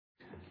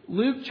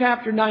Luke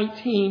chapter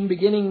 19,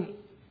 beginning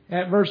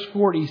at verse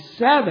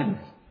 47.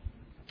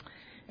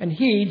 And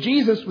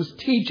Jesus was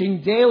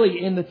teaching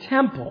daily in the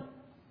temple.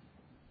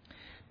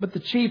 But the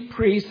chief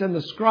priests and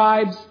the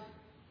scribes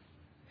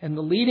and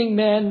the leading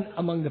men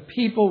among the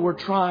people were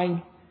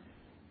trying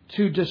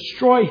to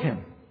destroy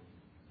him.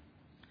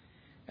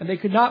 And they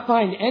could not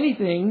find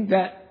anything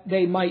that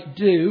they might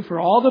do, for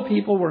all the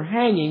people were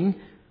hanging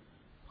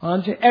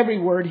on to every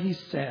word he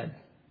said.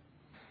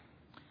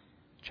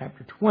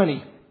 Chapter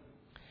 20.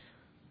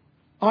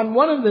 On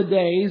one of the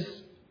days,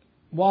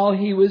 while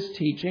he was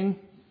teaching,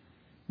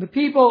 the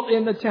people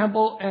in the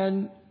temple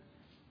and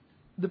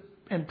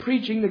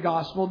preaching the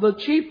gospel, the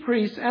chief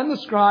priests and the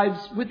scribes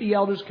with the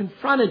elders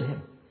confronted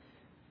him.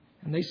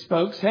 And they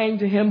spoke, saying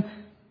to him,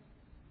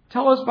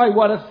 "Tell us by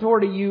what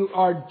authority you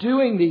are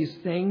doing these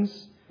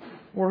things,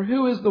 or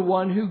who is the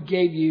one who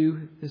gave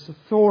you this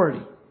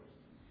authority?"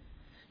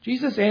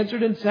 Jesus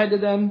answered and said to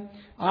them,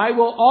 "I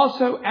will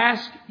also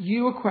ask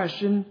you a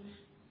question,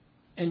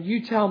 and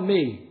you tell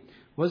me,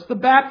 was the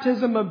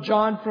baptism of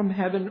John from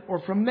heaven or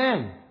from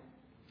men?"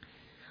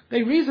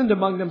 They reasoned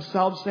among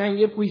themselves, saying,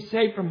 "If we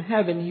say from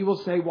heaven, he will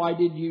say, 'Why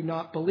did you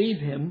not believe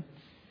him?'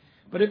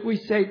 But if we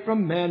say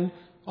from men,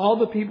 all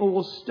the people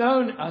will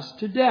stone us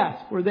to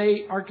death, for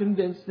they are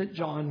convinced that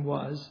John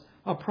was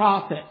a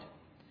prophet."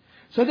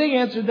 So they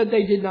answered that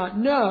they did not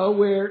know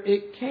where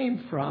it came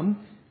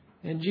from.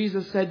 And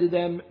Jesus said to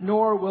them,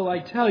 "Nor will I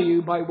tell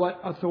you by what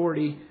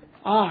authority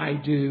I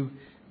do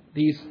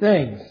these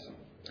things."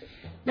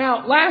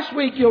 Now, last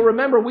week, you'll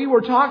remember we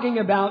were talking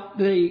about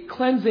the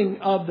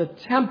cleansing of the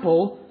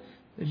temple.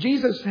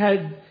 Jesus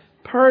had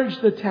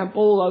purged the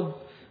temple of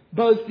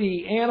both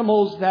the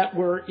animals that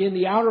were in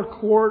the outer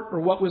court,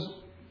 or what was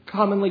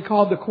commonly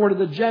called the court of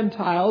the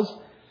Gentiles,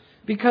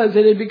 because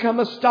it had become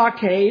a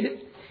stockade.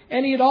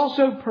 And he had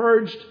also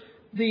purged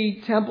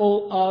the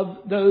temple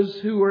of those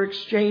who were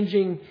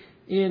exchanging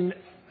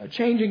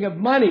of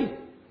money.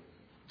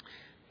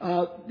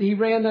 He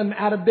ran them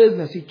out of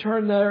business. He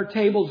turned their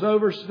tables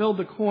over, spilled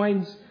the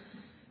coins.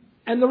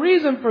 And the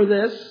reason for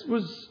this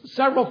was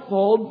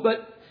several-fold,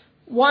 but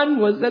one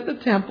was that the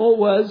temple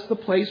was the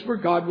place where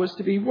God was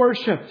to be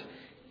worshipped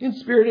in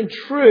spirit and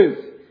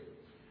truth.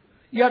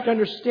 You have to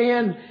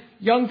understand,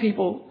 young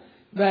people,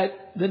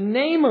 that the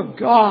name of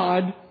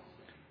God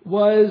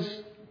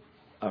was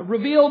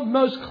revealed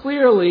most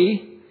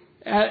clearly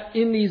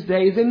in these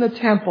days in the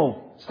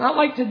temple. It's not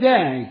like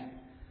today,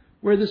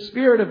 where the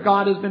Spirit of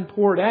God has been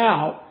poured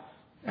out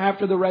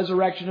after the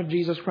resurrection of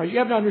Jesus Christ. You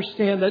have to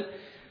understand that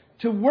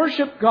to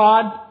worship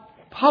God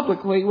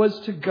publicly was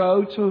to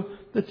go to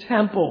the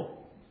temple.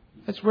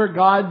 That's where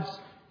God's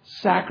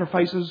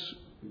sacrifices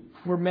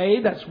were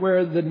made. That's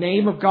where the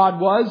name of God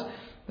was.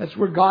 That's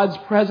where God's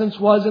presence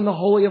was in the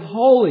Holy of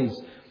Holies.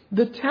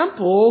 The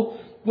temple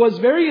was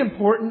very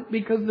important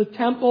because the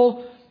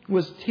temple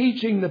was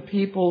teaching the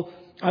people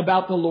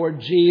about the Lord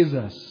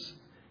Jesus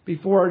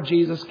before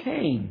Jesus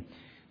came.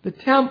 The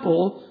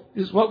temple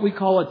is what we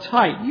call a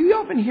type. You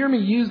often hear me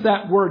use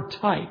that word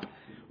type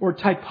or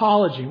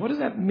typology. What does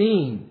that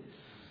mean?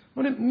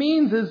 What it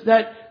means is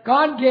that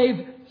God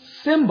gave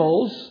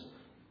symbols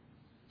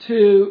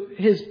to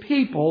His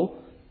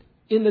people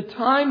in the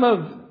time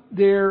of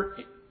their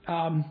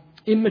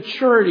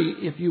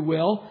immaturity, if you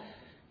will,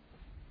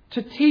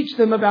 to teach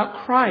them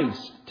about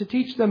Christ, to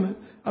teach them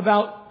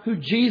about who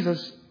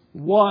Jesus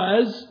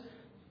was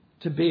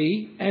to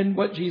be and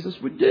what Jesus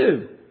would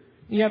do.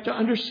 You have to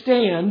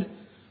understand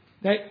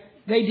that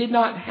they did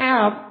not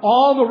have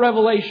all the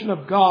revelation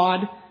of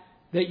God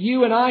that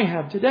you and I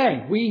have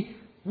today.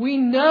 We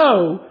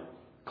know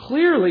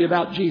clearly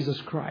about Jesus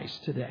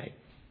Christ today.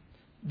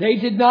 They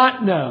did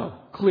not know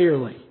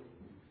clearly.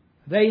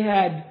 They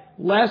had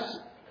less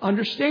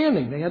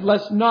understanding. They had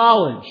less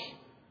knowledge.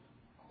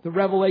 The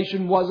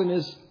revelation wasn't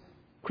as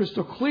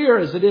crystal clear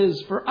as it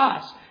is for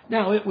us.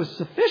 Now, it was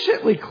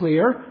sufficiently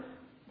clear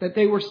that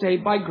they were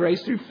saved by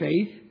grace through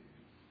faith,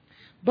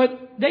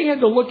 but they had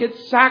to look at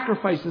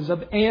sacrifices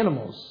of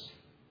animals.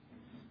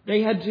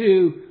 They had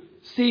to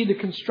see the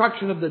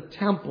construction of the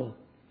temple.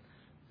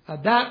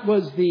 That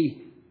was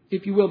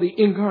if you will, the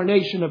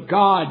incarnation of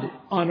God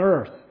on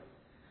earth.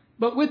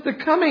 But with the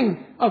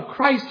coming of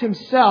Christ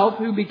Himself,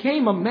 who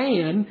became a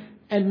man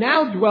and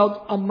now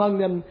dwelt among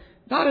them,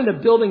 not in a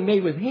building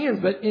made with hands,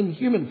 but in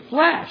human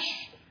flesh,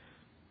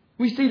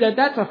 we see that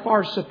that's a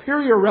far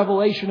superior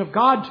revelation of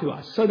God to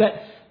us. So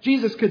that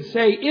Jesus could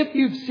say, "If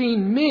you've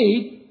seen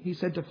me," He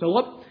said to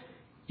Philip,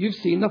 "you've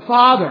seen the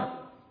Father."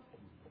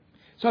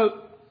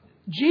 So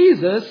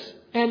Jesus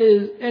and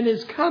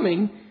his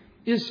coming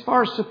is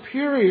far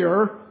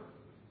superior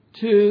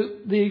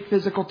to the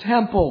physical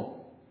temple.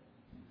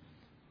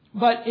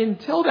 But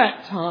until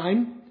that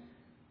time,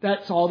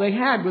 that's all they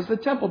had was the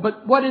temple.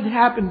 But what had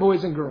happened,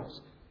 boys and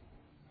girls?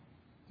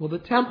 Well, the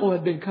temple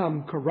had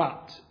become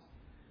corrupt.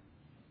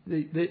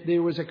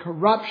 There was a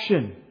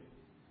corruption.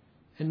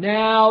 And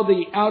now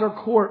the outer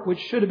court, which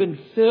should have been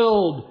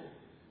filled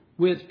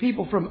with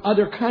people from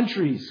other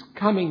countries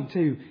coming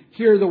to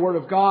hear the Word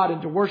of God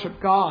and to worship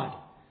God,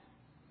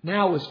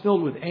 now was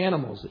filled with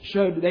animals. It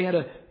showed they had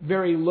a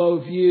very low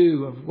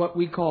view of what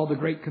we call the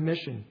Great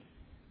Commission.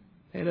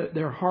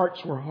 Their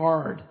hearts were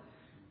hard.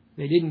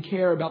 They didn't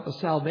care about the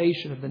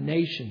salvation of the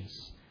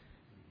nations.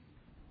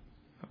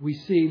 We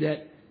see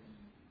that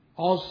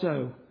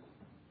also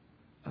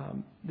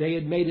they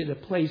had made it a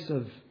place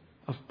of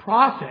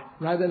profit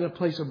rather than a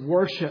place of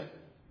worship.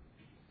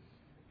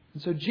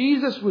 And so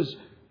Jesus was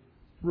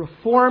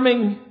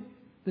reforming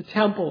the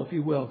temple, if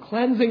you will,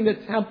 cleansing the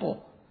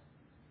temple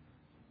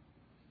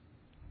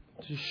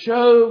to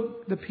show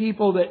the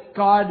people that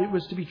God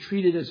was to be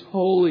treated as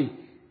holy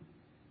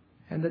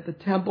and that the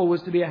temple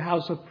was to be a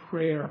house of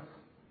prayer.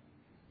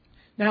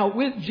 Now,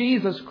 with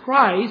Jesus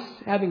Christ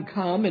having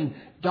come and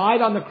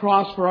died on the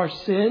cross for our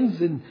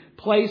sins in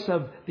place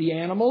of the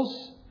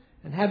animals,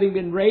 and having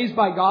been raised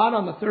by God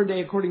on the third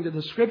day according to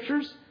the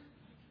Scriptures,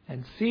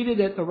 and seated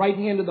at the right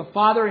hand of the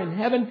Father in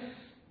heaven,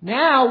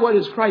 now what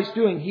is Christ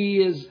doing? He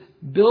is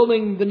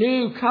building the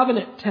new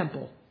covenant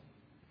temple.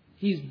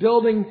 He's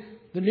building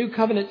the new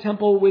covenant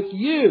temple with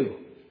you.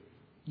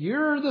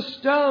 You're the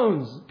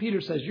stones,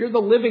 Peter says. You're the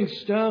living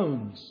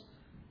stones.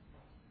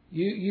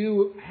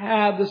 You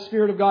have the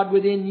Spirit of God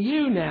within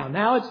you now.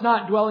 Now it's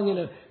not dwelling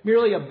in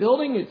merely a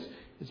building.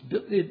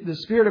 The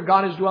Spirit of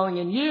God is dwelling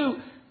in you.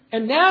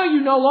 And now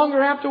you no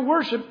longer have to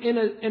worship in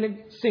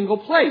a single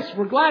place.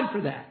 We're glad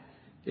for that.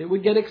 It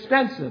would get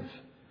expensive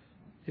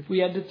if we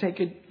had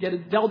to get a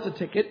Delta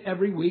ticket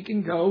every week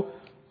and go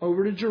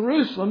over to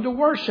Jerusalem to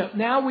worship.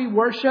 Now we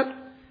worship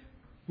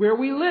where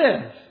we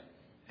live.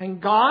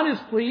 And God is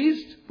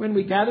pleased when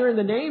we gather in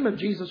the name of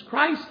Jesus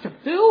Christ to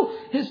fill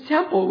His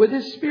temple with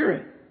His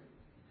Spirit.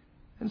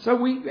 And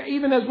so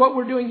even as what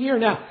we're doing here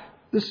now,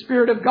 the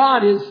Spirit of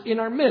God is in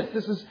our midst.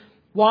 This is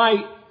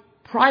why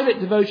private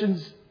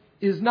devotions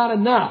is not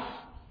enough.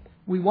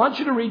 We want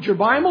you to read your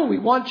Bible. We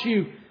want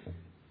you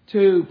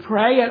to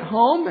pray at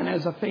home and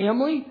as a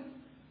family.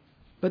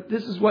 But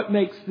this is what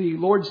makes the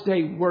Lord's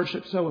Day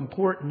worship so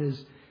important,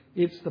 is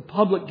it's the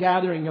public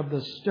gathering of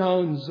the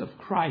stones of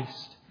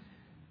Christ,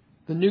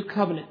 the new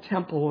covenant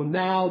temple. And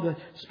now the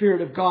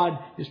Spirit of God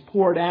is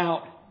poured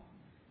out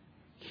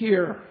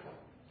here.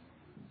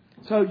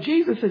 So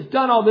Jesus has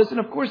done all this. And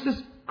of course,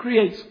 this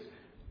creates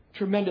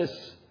tremendous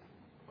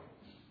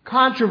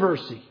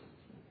controversy.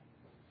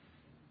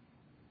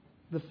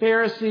 The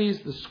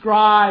Pharisees, the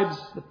scribes,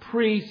 the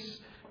priests,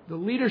 the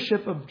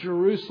leadership of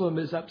Jerusalem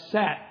is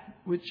upset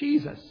with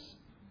Jesus.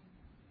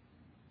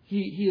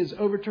 He has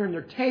overturned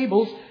their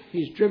tables.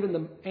 He's driven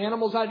the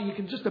animals out. You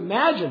can just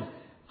imagine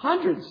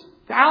hundreds,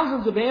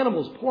 thousands of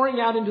animals pouring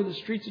out into the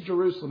streets of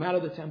Jerusalem, out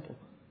of the temple.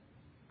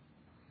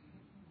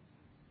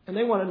 And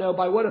they want to know,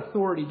 by what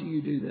authority do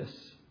you do this?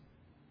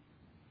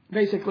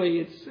 Basically,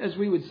 it's, as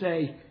we would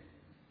say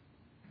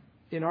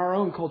in our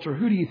own culture,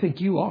 who do you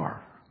think you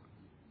are?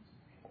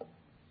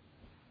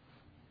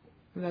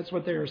 And that's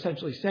what they're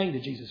essentially saying to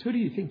Jesus. Who do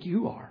you think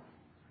you are?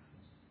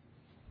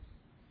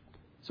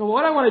 So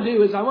what I want to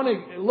do is I want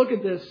to look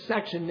at this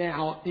section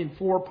now in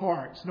 4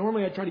 parts.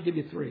 Normally I try to give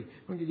you 3. I'm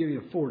going to give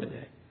you 4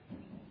 today.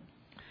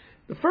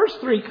 The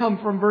first 3 come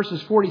from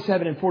verses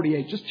 47 and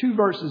 48. Just 2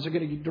 verses are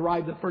going to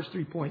derive the first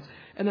 3 points.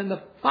 And then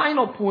the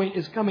final point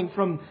is coming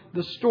from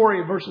the story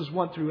of verses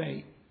 1 through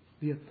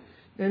 8.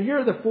 And here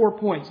are the 4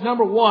 points.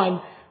 Number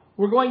 1,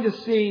 we're going to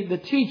see the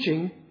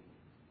teaching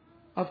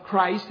of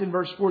Christ in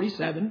verse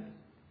 47.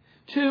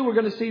 2, we're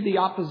going to see the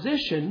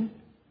opposition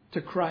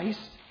to Christ.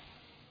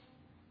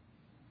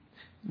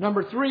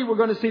 Number 3, we're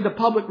going to see the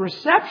public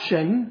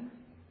reception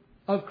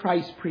of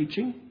Christ's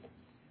preaching.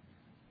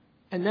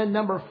 And then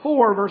number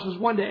 4, verses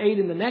 1 to 8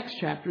 in the next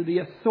chapter, the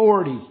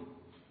authority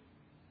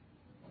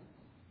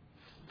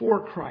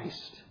for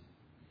Christ.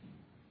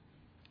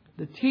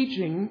 The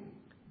teaching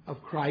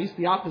of Christ,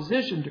 the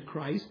opposition to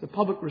Christ, the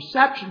public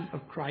reception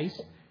of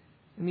Christ,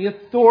 and the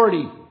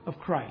authority of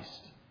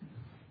Christ.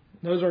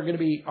 Those are going to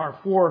be our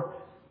 4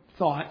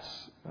 thoughts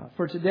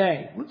for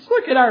today. Let's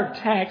look at our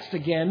text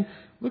again.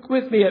 Look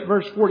with me at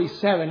verse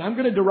 47. I'm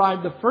going to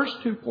derive the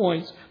first 2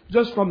 points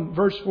just from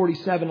verse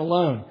 47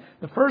 alone.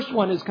 The first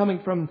one is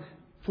coming from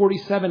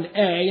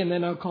 47a, and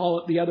then I'll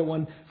call it the other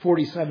one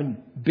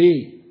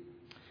 47b.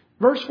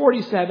 Verse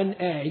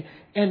 47a,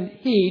 and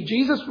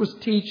Jesus was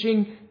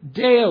teaching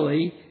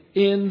daily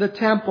in the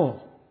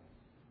temple.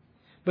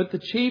 But the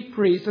chief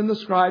priests and the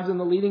scribes and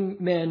the leading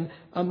men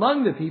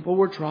among the people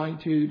were trying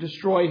to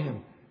destroy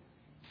him.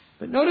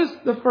 But notice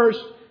the first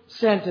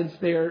sentence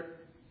there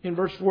in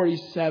verse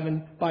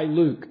 47 by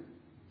Luke.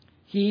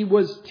 He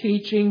was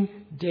teaching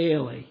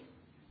daily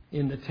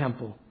in the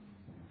temple.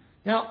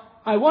 Now,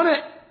 I want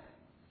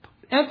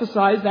to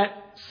emphasize that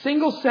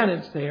single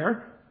sentence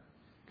there,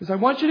 because I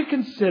want you to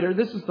consider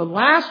this is the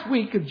last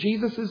week of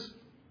Jesus'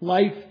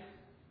 life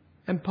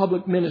and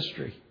public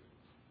ministry.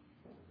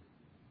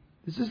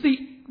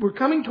 We're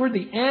coming toward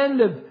the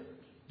end of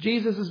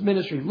Jesus'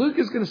 ministry. Luke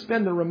is going to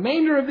spend the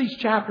remainder of these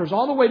chapters,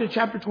 all the way to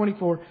chapter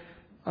 24,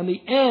 on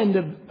the end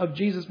of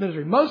Jesus'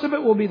 ministry. Most of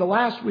it will be the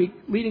last week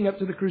leading up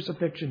to the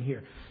crucifixion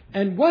here.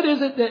 And what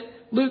is it that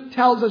Luke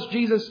tells us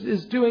Jesus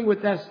is doing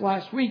with this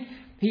last week?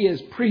 he is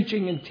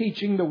preaching and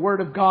teaching the Word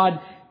of God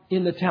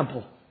in the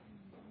temple.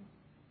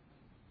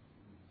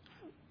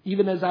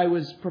 Even as I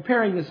was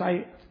preparing this,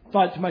 I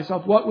thought to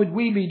myself, what would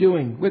we be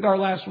doing with our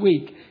last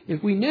week?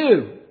 If we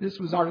knew this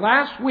was our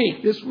last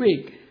week, this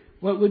week,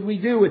 what would we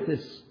do with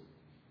this?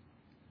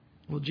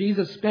 Well,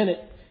 Jesus spent it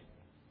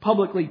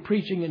publicly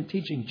preaching and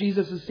teaching.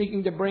 Jesus is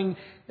seeking to bring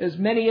as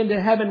many into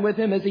heaven with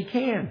him as he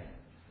can.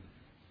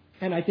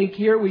 And I think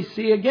here we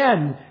see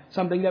again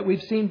something that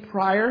we've seen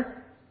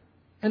prior,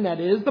 and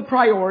that is the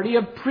priority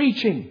of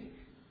preaching.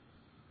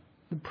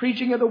 The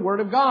preaching of the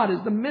Word of God is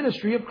the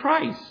ministry of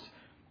Christ.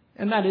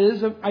 And that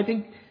is, I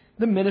think,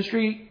 the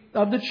ministry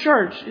of the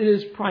church. It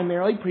is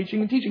primarily preaching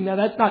and teaching. Now,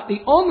 that's not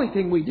the only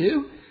thing we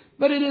do,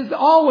 but it has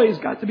always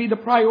got to be the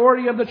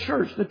priority of the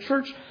church. The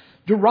church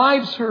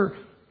derives her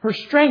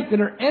strength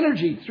and her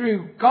energy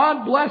through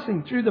God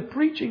blessing, through the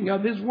preaching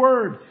of His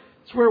Word.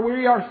 It's where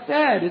we are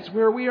fed. It's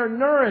where we are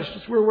nourished.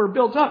 It's where we're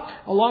built up,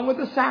 along with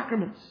the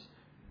sacraments.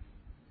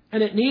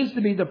 And it needs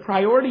to be the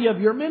priority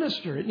of your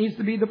minister. It needs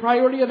to be the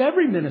priority of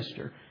every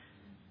minister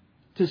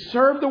to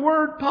serve the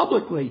Word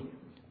publicly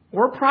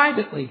or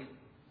privately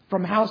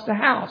from house to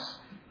house.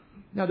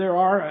 Now, there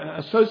are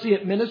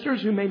associate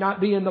ministers who may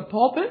not be in the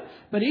pulpit,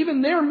 but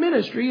even their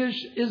ministry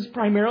is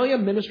primarily a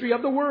ministry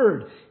of the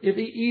Word,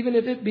 even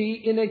if it be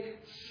in a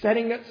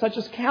setting such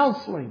as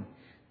counseling.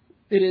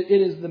 It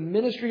is the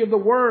ministry of the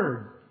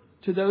Word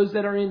to those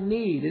that are in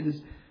need. It is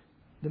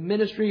the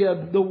ministry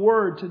of the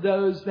Word to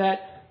those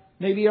that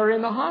maybe are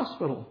in the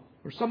hospital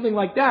or something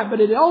like that.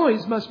 But it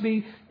always must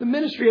be the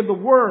ministry of the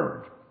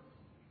Word.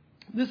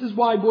 This is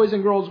why, boys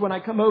and girls, when I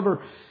come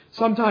over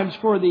sometimes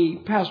for the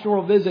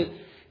pastoral visit,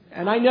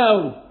 and I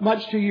know,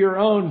 much to your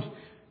own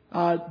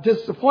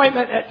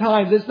disappointment at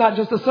times, it's not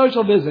just a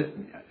social visit.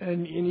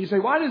 And you say,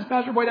 why does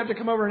Pastor Boyd have to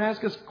come over and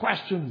ask us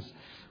questions?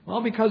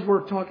 Well, because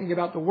we're talking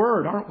about the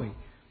Word, aren't we?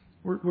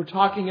 We're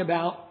talking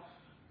about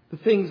the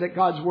things that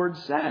God's Word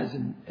says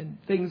and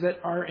things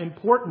that are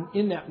important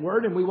in that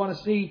Word. And we want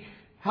to see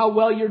how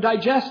well you're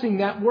digesting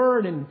that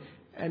Word.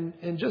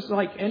 And just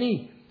like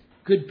any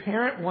good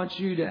parent wants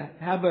you to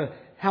have a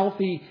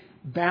healthy,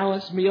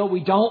 balanced meal,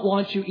 we don't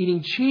want you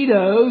eating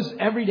Cheetos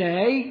every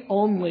day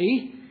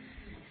only,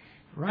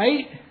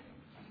 right?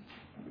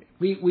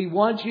 We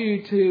want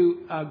you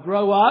to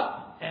grow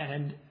up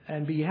and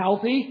be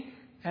healthy,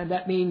 and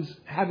that means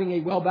having a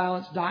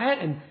well-balanced diet,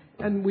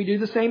 and we do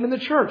the same in the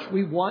church.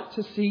 We want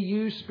to see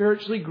you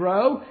spiritually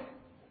grow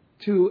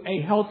to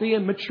a healthy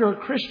and mature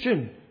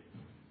Christian.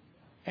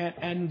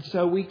 And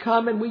so we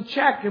come and we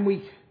check and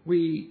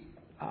we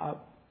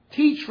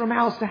teach from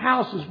house to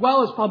house as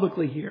well as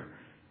publicly here.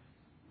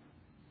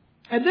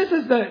 And this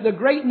is the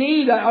great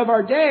need of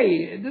our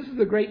day. This is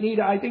the great need,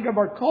 I think, of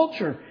our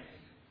culture.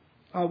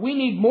 We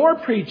need more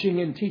preaching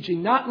and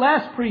teaching, not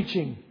less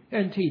preaching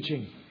and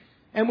teaching.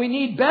 And we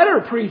need better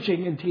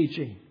preaching and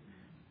teaching.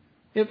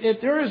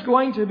 If there is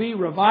going to be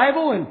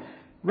revival and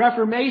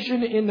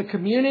reformation in the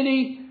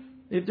community,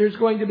 if there's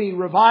going to be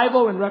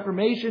revival and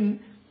reformation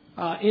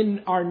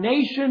in our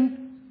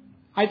nation,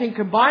 I think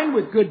combined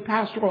with good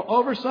pastoral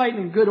oversight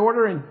and good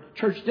order and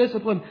church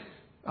discipline,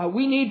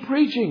 we need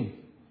preaching.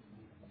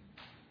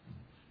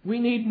 We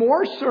need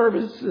more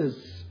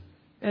services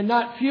and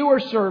not fewer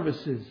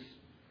services.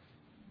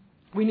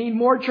 We need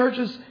more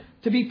churches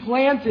to be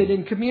planted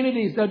in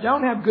communities that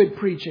don't have good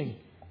preaching.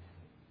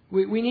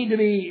 We need to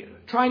be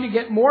trying to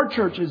get more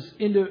churches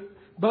into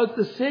both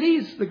the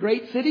cities, the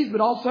great cities, but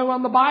also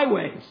on the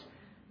byways.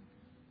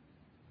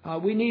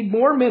 We need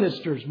more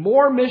ministers,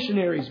 more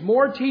missionaries,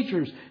 more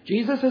teachers.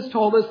 Jesus has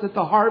told us that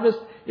the harvest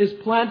is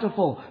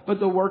plentiful, but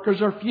the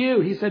workers are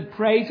few. He said,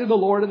 pray to the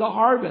Lord of the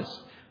harvest.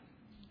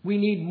 We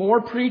need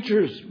more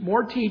preachers,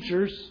 more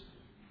teachers,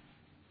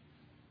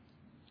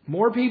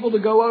 more people to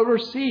go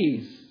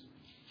overseas.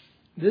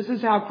 This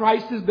is how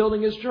Christ is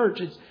building His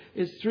church.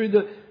 It's through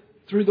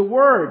the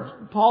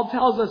Word. Paul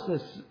tells us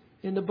this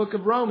in the book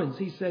of Romans.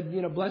 He said,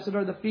 blessed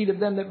are the feet of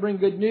them that bring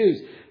good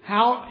news.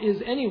 How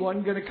is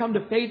anyone going to come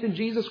to faith in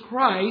Jesus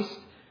Christ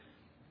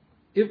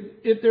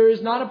if there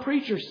is not a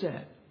preacher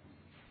set?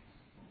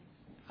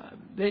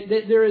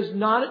 There is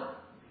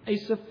not a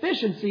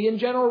sufficiency in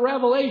general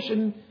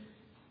revelation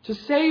to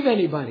save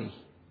anybody.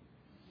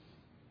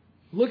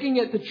 Looking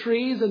at the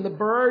trees and the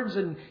birds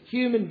and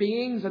human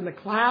beings and the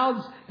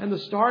clouds and the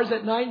stars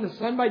at night and the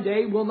sun by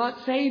day will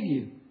not save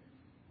you.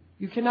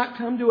 You cannot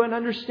come to an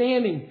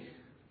understanding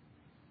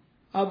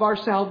of our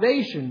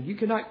salvation. You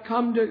cannot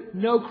come to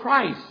know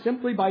Christ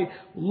simply by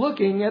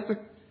looking at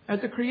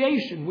the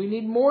creation. We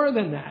need more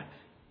than that.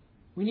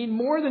 We need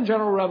more than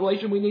general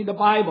revelation. We need the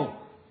Bible.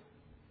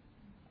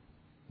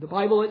 The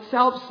Bible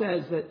itself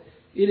says that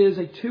it is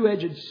a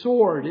two-edged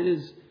sword.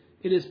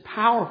 It is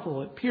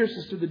powerful. It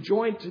pierces to the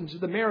joint and to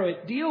the marrow.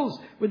 It deals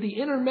with the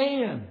inner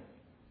man.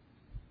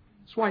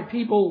 That's why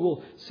people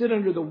will sit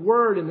under the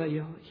Word and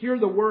they hear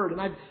the Word.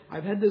 And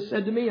I've had this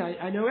said to me.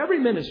 I know every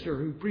minister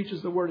who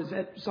preaches the Word has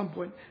at some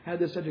point had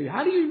this said to you.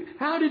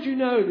 How did you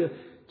know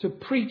to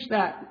preach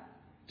that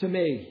to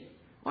me?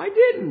 I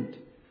didn't.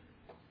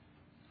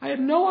 I had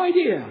no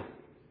idea.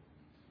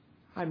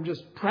 I'm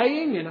just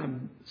praying and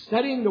I'm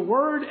studying the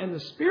Word and the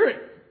Spirit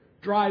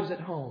drives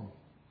it home.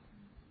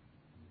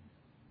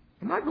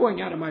 I'm not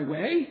going out of my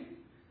way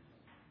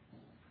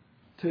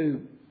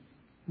to,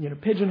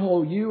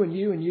 pigeonhole you and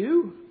you and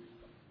you.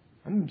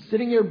 I'm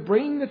sitting here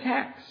bringing the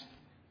text.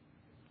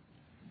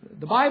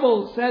 The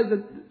Bible says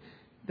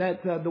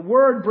that the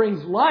Word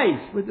brings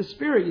life with the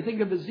Spirit. You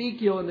think of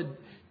Ezekiel and the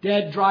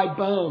dead, dry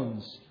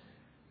bones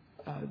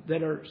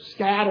that are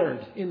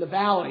scattered in the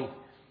valley.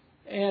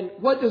 And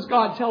what does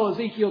God tell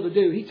Ezekiel to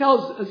do? He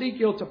tells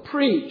Ezekiel to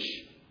preach,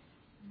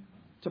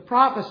 to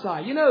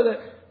prophesy. You know that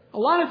a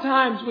lot of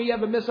times we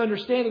have a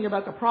misunderstanding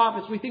about the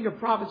prophets. We think of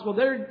prophets, well,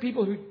 they're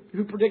people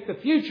who predict the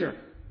future.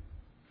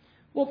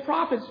 Well,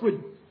 prophets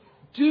would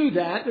do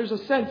that. There's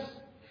a sense,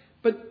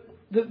 but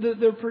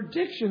their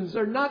predictions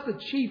are not the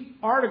chief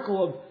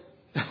article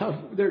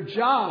of their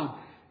job.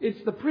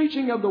 It's the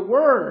preaching of the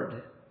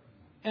Word.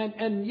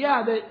 And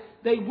that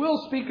they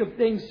will speak of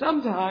things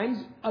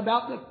sometimes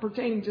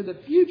pertaining to the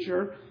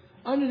future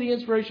under the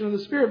inspiration of the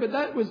Spirit.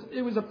 But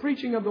it was a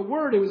preaching of the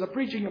Word. It was a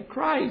preaching of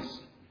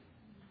Christ.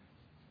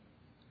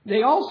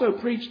 They also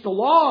preached the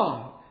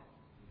law.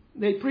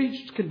 They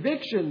preached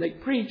conviction. They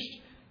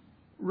preached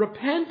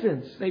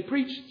repentance. They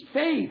preached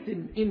faith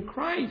in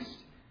Christ.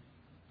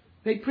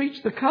 They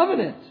preached the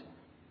covenant.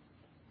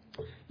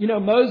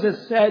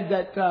 Moses said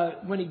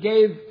that when he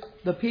gave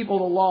the people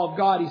the law of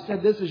God, he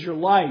said, "This is your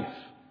life.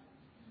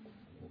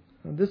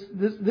 This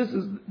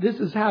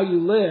is how you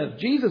live."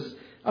 Jesus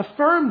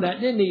affirmed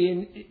that, didn't he?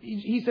 And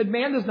he said,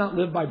 "Man does not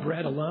live by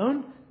bread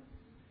alone,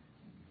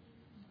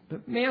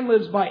 but man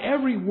lives by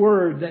every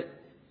word that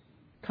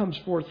comes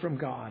forth from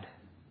God."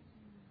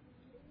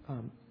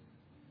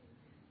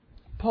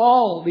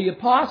 Paul, the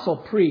apostle,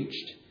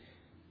 preached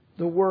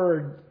the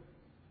Word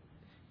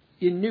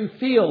in new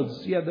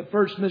fields. You have the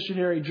first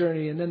missionary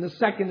journey, and then the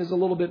second is a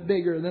little bit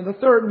bigger, and then the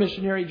third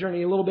missionary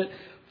journey a little bit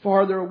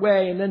farther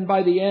away. And then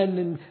by the end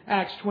in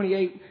Acts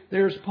 28,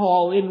 there's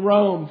Paul in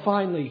Rome,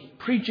 finally,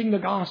 preaching the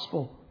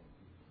gospel.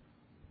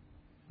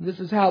 This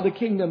is how the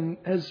kingdom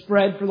has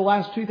spread for the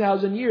last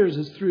 2,000 years,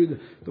 is through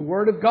the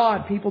Word of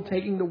God, people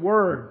taking the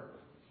Word.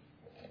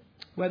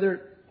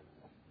 Whether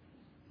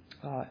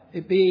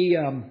it be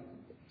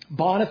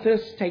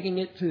Boniface taking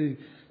it to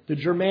the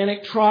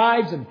Germanic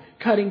tribes and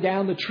cutting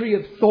down the tree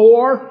of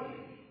Thor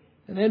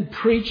and then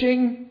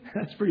preaching.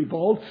 That's pretty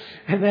bold.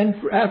 And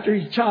then after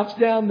he chops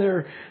down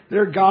their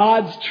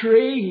God's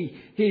tree,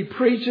 he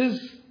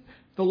preaches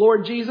the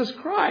Lord Jesus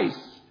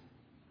Christ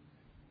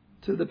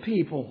to the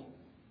people.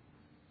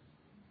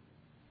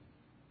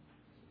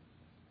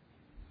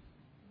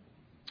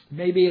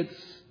 Maybe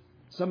it's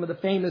some of the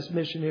famous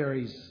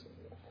missionaries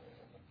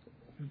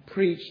who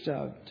preached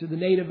to the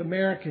Native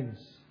Americans.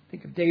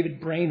 Think of David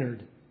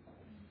Brainerd.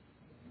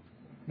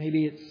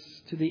 Maybe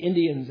it's to the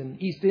Indians in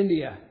East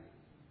India,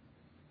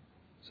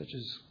 such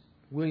as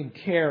William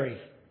Carey.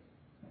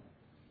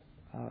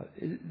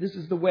 This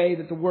is the way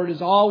that the Word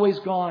has always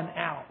gone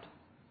out.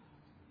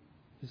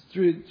 It's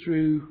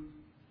through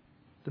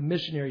the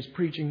missionaries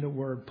preaching the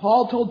Word.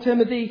 Paul told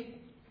Timothy,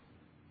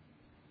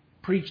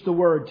 "Preach the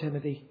Word,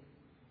 Timothy.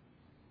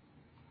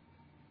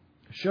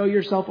 Show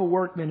yourself a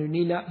workman who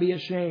need not be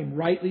ashamed,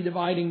 rightly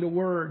dividing the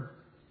Word."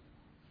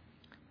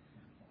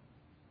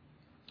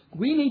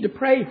 We need to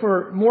pray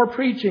for more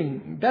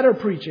preaching, better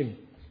preaching.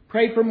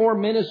 Pray for more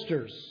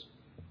ministers.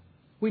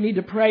 We need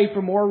to pray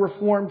for more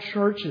Reformed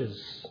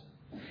churches.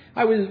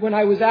 When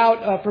I was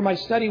out for my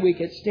study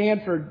week at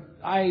Stanford,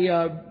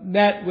 I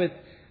met with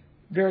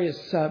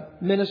various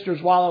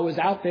ministers while I was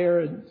out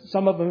there, and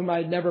some of whom I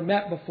had never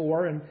met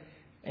before. And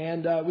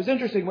it was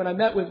interesting when I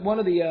met with one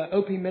of the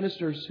OP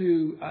ministers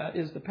who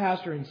is the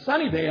pastor in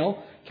Sunnyvale,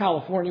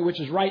 California,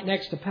 which is right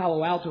next to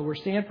Palo Alto, where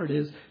Stanford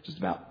is, just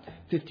about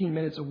 15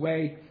 minutes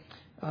away.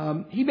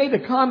 He made a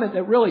comment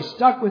that really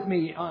stuck with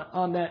me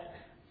on that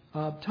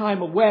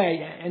time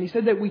away. And he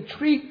said that we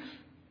treat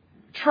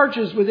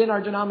churches within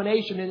our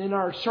denomination and in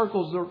our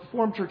circles, the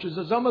Reformed churches,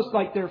 as almost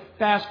like they're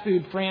fast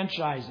food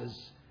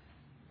franchises.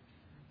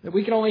 That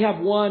we can only have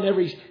one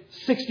every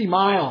 60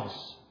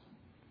 miles,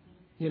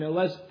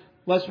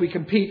 lest we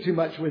compete too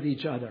much with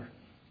each other.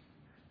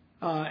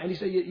 And he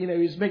said,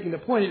 he's making the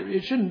point,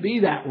 it shouldn't be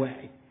that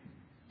way.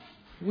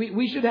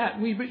 We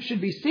should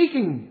be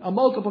seeking a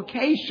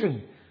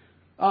multiplication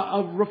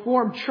of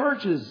Reformed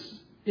churches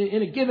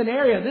in a given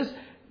area.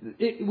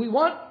 We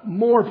want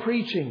more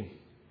preaching.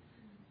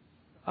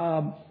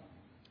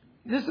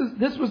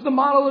 This was the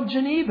model of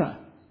Geneva.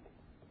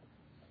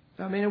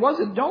 I mean, it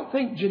wasn't. Don't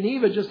think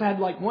Geneva just had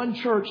like one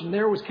church and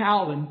there was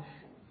Calvin.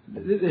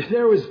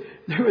 There was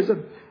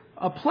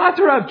a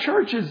plethora of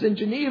churches in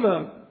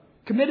Geneva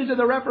committed to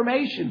the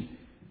Reformation.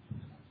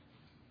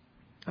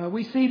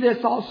 We see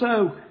this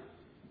also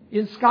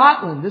in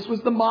Scotland. This was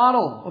the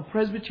model of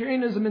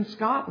Presbyterianism in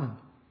Scotland.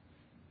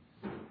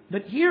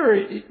 But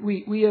here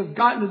we have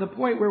gotten to the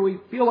point where we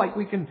feel like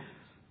we can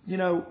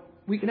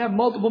have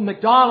multiple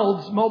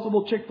McDonald's,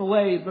 multiple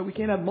Chick-fil-A's, but we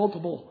can't have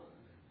multiple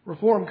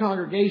Reformed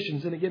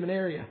congregations in a given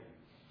area.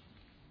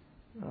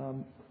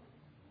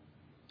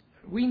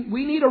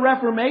 We need a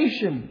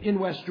reformation in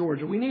West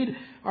Georgia.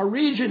 Our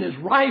region is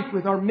rife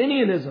with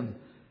Arminianism,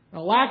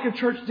 a lack of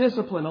church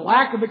discipline, a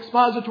lack of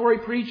expository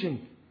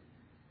preaching.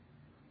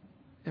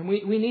 And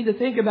we need to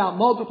think about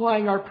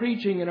multiplying our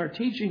preaching and our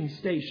teaching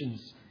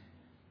stations.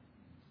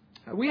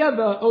 We have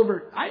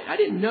I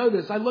didn't know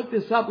this. I looked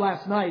this up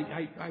last night.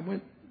 I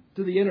went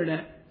to the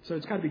internet, so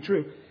it's got to be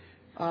true.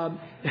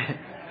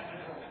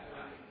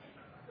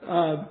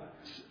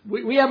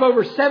 We have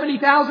over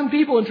 70,000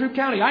 people in Troup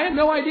County. I had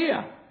no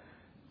idea.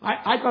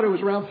 I thought it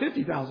was around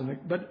 50,000,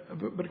 but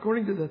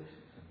according to the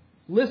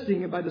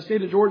listing by the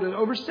state of Georgia,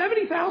 over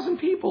 70,000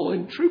 people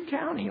in Troup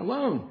County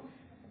alone.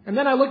 And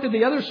then I looked at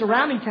the other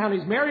surrounding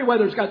counties.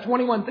 Meriwether's got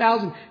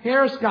 21,000.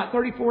 Harris got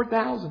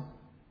 34,000.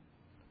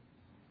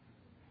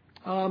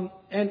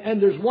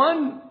 And there's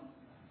one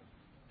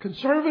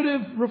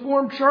conservative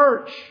Reformed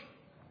church.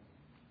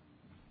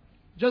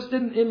 Just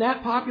in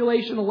that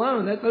population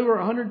alone, that's over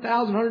 100,000,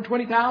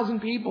 120,000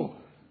 people.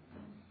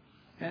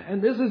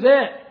 And this is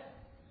it.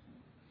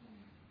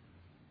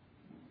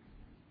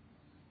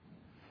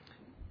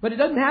 But it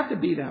doesn't have to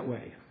be that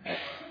way.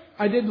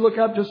 I did look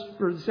up, just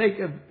for the sake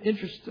of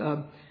interest,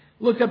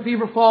 looked up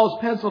Beaver Falls,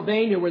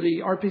 Pennsylvania, where the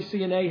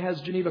RPCNA has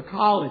Geneva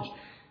College.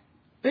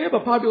 They have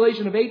a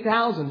population of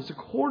 8,000. It's a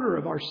quarter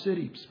of our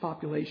city's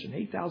population,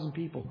 8,000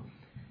 people.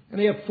 And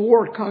they have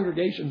 4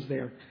 congregations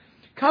there.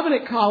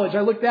 Covenant College,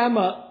 I looked them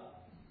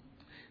up.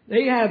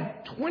 They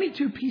have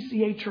 22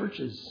 PCA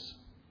churches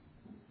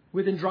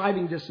within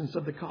driving distance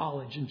of the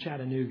college in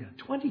Chattanooga.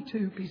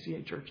 22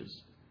 PCA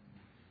churches.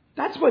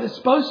 That's what it's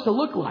supposed to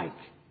look like.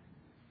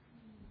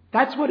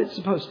 That's what it's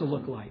supposed to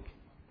look like.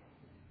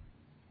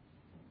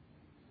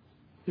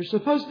 There's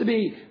supposed to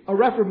be a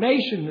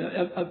reformation,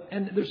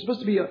 and there's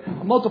supposed to be a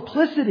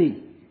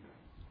multiplicity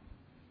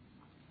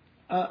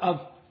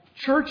of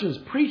churches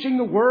preaching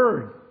the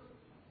Word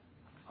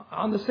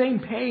on the same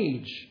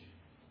page,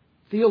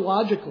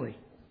 theologically.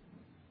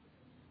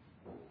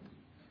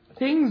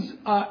 Things,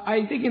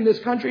 I think, in this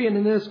country and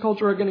in this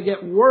culture are going to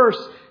get worse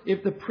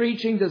if the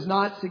preaching does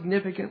not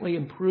significantly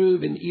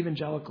improve in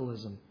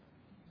evangelicalism.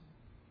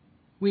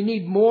 We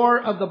need more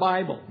of the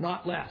Bible,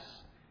 not less.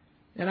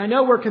 And I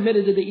know we're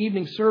committed to the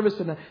evening service,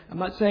 and I'm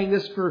not saying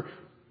this for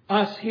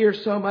us here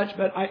so much,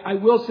 but I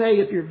will say,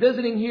 if you're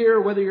visiting here,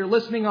 whether you're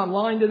listening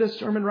online to this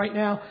sermon right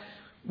now,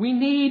 we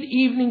need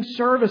evening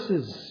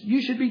services.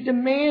 You should be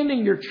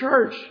demanding your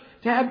church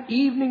to have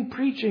evening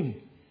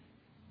preaching.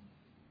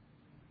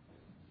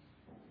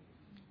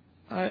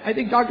 I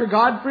think Dr.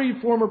 Godfrey,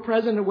 former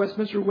president of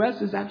Westminster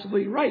West, is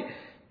absolutely right.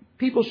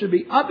 People should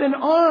be up in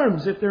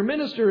arms if their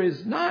minister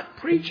is not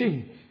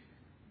preaching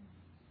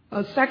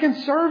a second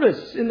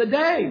service in the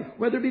day,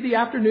 whether it be the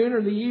afternoon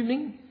or the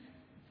evening.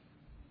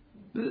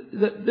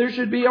 There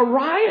should be a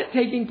riot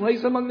taking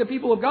place among the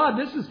people of God.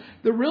 This is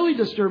the really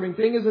disturbing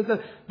thing, is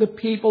that the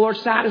people are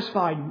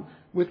satisfied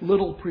with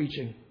little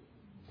preaching.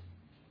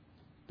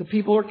 The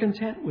people are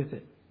content with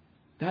it.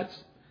 That's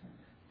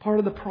part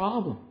of the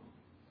problem.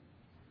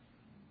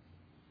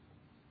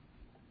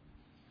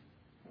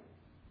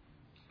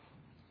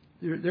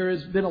 There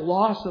has been a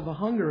loss of a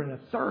hunger and a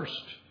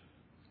thirst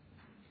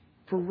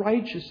for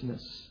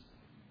righteousness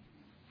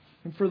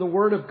and for the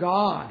Word of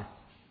God.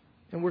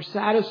 And we're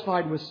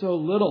satisfied with so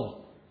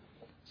little.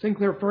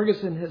 Sinclair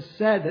Ferguson has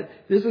said that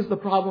this is the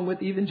problem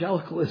with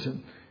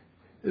evangelicalism,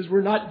 is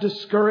we're not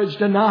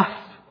discouraged enough.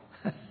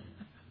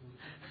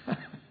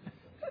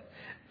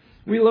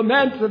 We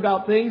lament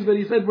about things, but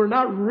he said we're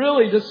not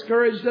really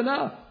discouraged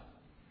enough.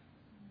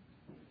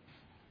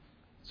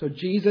 So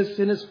Jesus,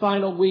 in His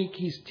final week,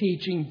 He's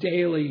teaching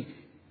daily,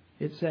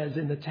 it says,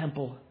 in the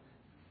temple.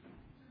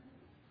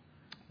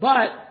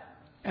 But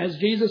as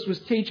Jesus was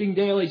teaching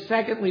daily,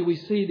 secondly, we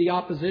see the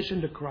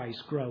opposition to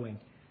Christ growing.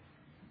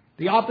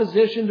 The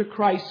opposition to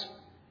Christ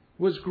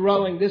was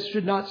growing. This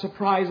should not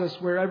surprise us.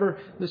 Wherever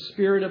the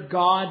Spirit of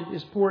God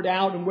is poured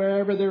out and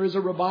wherever there is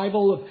a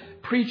revival of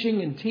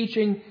preaching and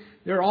teaching,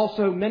 there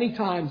also many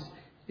times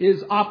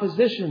is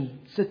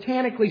opposition,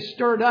 satanically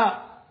stirred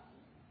up.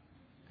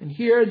 And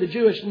here the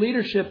Jewish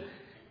leadership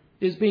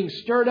is being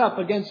stirred up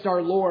against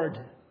our Lord.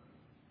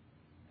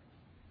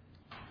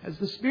 As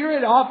the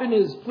Spirit often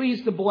is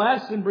pleased to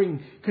bless and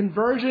bring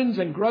conversions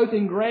and growth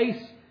in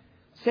grace,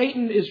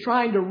 Satan is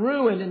trying to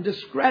ruin and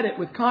discredit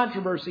with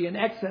controversy and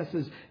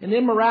excesses and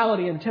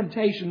immorality and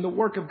temptation the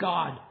work of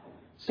God.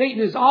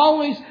 Satan is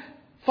always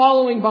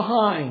following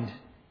behind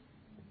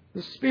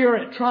the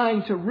Spirit,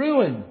 trying to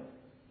ruin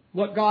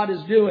what God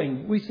is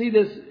doing. We see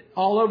this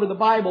all over the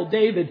Bible.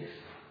 David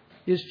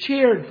is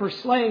cheered for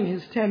slaying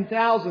his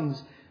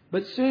 10,000s,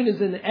 but soon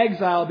is in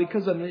exile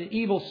because of an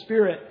evil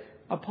spirit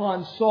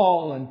upon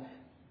Saul, and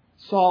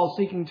Saul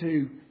seeking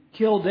to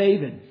kill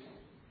David.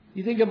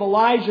 You think of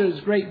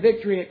Elijah's great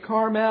victory at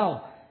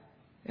Carmel,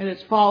 and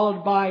it's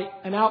followed by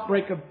an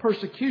outbreak of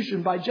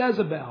persecution by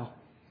Jezebel.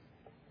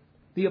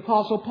 The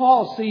Apostle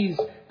Paul sees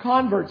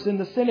converts in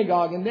the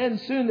synagogue, and then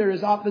soon there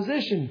is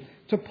opposition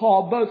to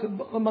Paul, both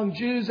among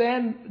Jews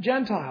and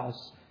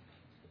Gentiles.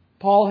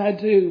 Paul had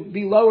to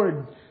be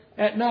lowered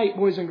at night,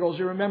 boys and girls,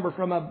 you remember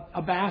from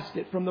a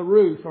basket from the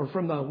roof, or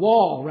from the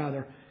wall,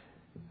 rather.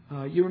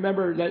 You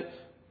remember that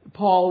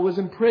Paul was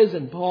in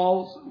prison.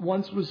 Paul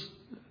once was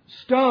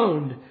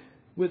stoned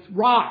with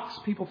rocks,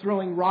 people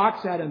throwing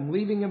rocks at him,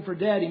 leaving him for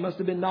dead. He must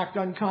have been knocked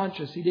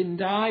unconscious. He didn't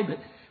die, but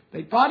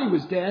they thought he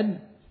was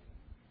dead.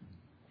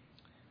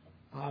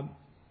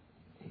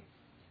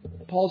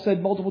 Paul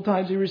said multiple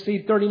times he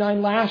received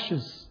 39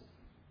 lashes.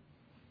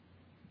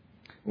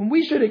 When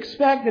we should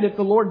expect that if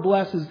the Lord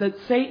blesses, that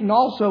Satan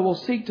also will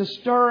seek to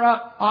stir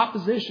up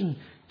opposition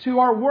to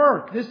our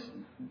work.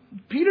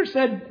 Peter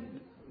said,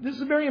 this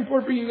is very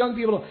important for you young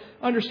people to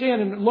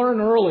understand and learn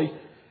early.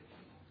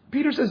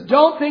 Peter says,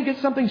 don't think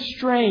it's something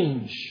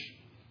strange.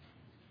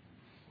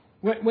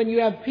 When you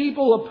have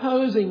people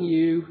opposing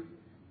you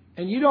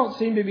and you don't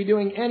seem to be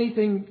doing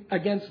anything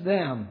against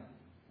them.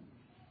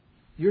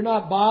 You're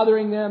not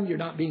bothering them. You're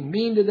not being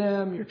mean to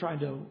them. You're trying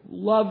to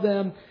love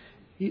them.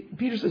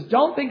 Peter says,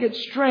 don't think it's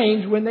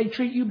strange when they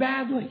treat you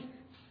badly.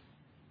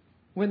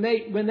 When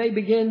they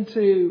begin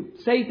to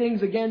say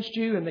things against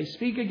you and they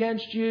speak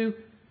against you.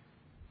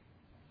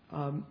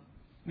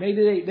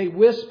 Maybe they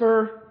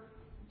whisper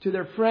to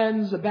their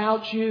friends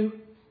about you.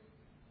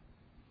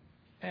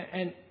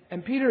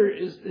 And Peter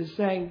is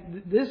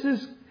saying, this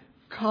is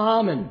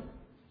common.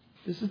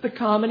 This is the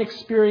common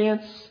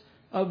experience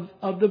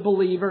of the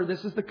believer.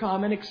 This is the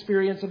common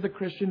experience of the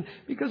Christian,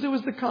 because it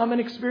was the common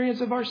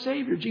experience of our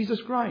Savior,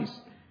 Jesus Christ.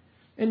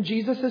 And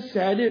Jesus has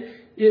said,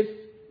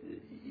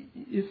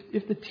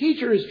 if the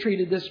teacher is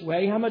treated this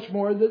way, how much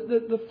more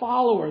the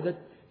follower,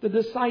 the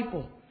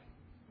disciple.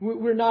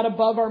 We're not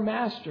above our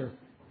master.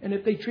 And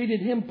if they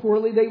treated him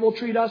poorly, they will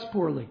treat us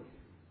poorly.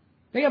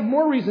 They have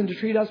more reason to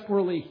treat us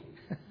poorly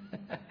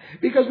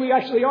because we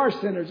actually are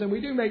sinners and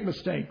we do make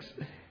mistakes.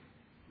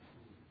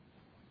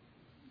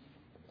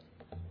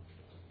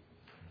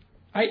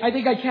 I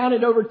think I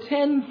counted over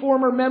 10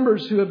 former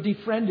members who have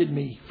defriended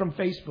me from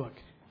Facebook.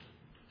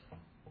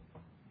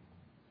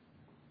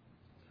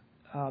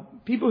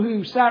 People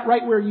who sat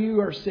right where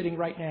you are sitting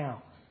right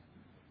now.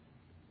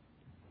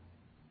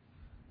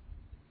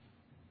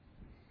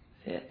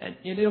 And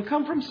it'll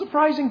come from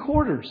surprising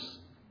quarters.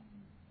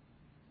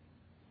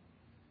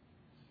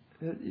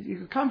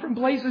 It'll come from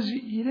places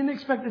you didn't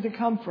expect it to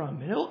come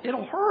from.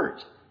 It'll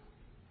hurt.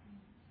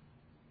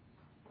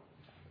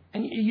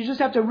 And you just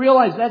have to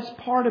realize that's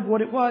part of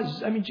what it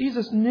was. I mean,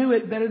 Jesus knew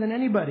it better than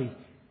anybody.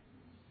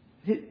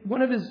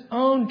 One of his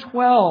own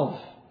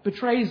 12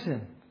 betrays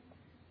him.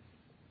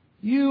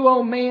 You,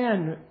 O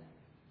man,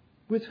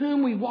 with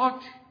whom we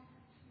walked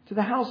to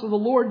the house of the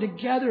Lord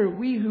together,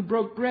 we who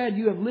broke bread,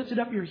 you have lifted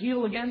up your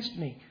heel against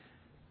me.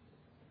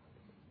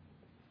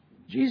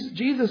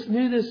 Jesus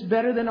knew this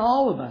better than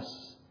all of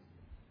us.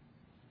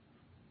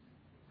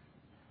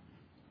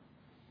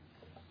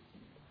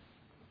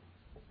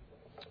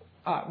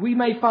 We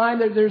may find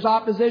that there's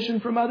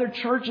opposition from other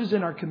churches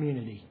in our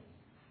community.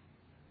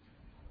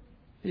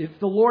 If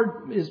the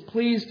Lord is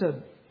pleased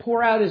to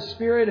pour out His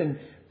Spirit and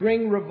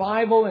bring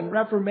revival and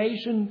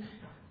reformation,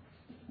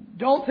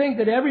 don't think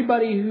that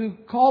everybody who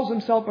calls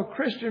himself a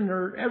Christian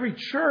or every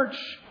church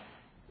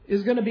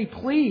is going to be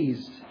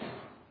pleased.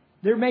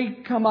 There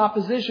may come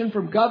opposition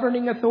from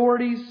governing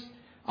authorities.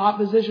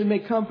 Opposition may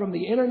come from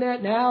the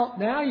internet.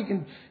 Now you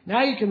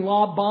can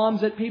lob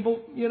bombs at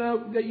people,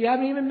 that you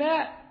haven't even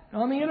met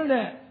on the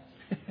internet.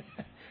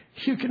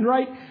 You can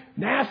write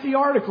nasty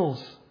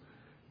articles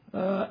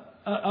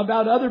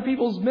about other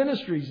people's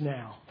ministries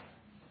now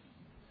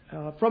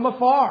from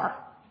afar,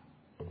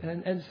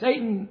 and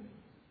Satan,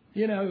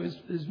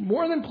 is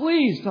more than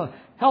pleased to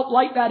help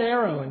light that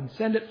arrow and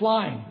send it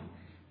flying.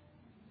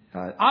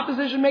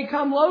 Opposition may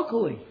come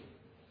locally.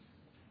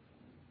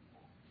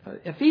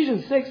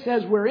 Ephesians 6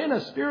 says we're in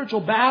a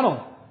spiritual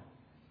battle.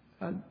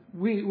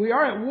 We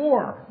are at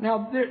war.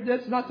 Now,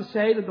 that's not to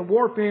say that the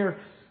warfare,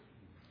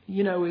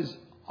 is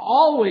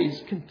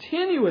always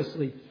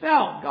continuously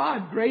felt.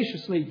 God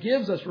graciously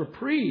gives us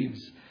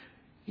reprieves,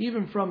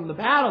 even from the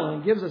battle,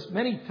 and gives us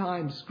many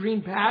times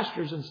green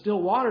pastures and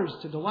still waters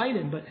to delight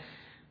in.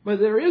 But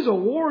there is a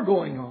war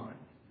going on.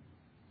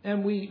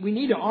 And we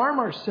need to arm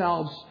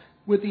ourselves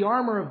with the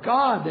armor of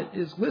God that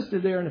is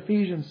listed there in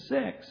Ephesians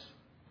 6.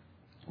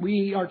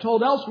 We are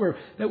told elsewhere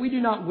that we do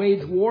not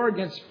wage war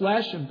against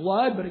flesh and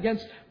blood, but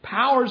against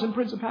powers and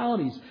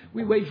principalities.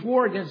 We wage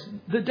war against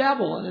the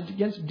devil and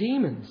against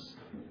demons,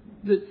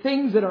 the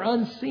things that are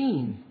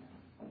unseen.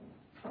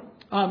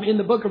 In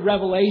the book of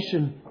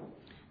Revelation,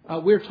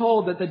 we're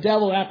told that the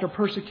devil, after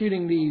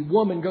persecuting the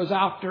woman, goes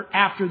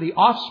after the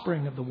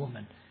offspring of the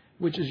woman,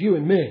 which is you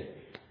and me,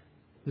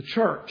 the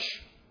church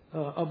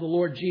of the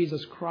Lord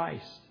Jesus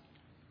Christ.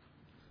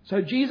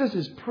 So Jesus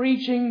is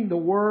preaching the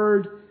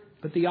word,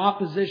 but the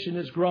opposition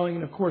is growing.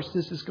 And of course,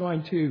 this is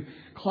going to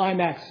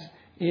climax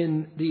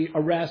in the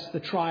arrest,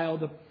 the trial,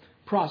 the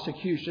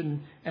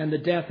prosecution, and the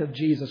death of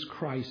Jesus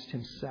Christ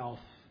himself.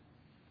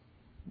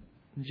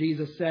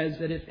 Jesus says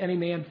that if any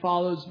man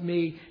follows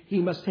me, he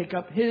must take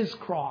up his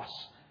cross.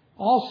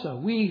 Also,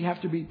 we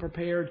have to be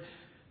prepared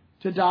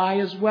to die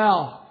as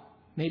well.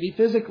 Maybe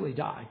physically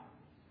die.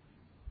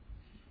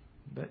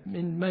 But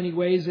in many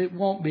ways it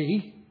won't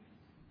be.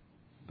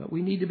 But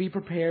we need to be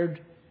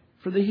prepared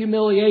for the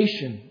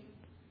humiliation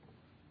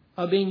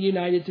of being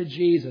united to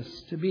Jesus,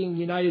 to being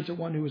united to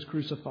one who was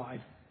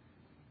crucified.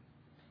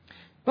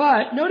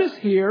 But notice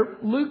here,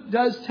 Luke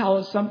does tell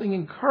us something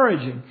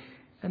encouraging.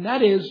 And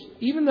that is,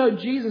 even though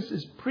Jesus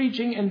is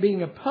preaching and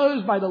being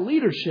opposed by the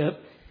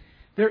leadership,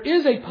 there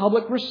is a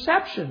public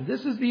reception.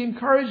 This is the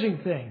encouraging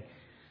thing.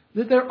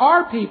 That there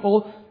are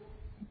people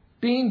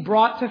being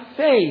brought to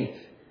faith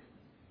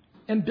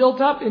and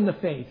built up in the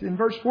faith. In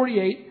verse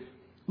 48,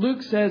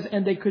 Luke says,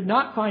 "And they could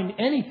not find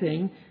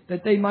anything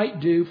that they might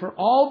do, for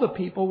all the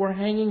people were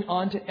hanging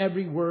on to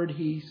every word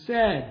he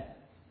said."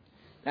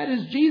 That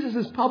is,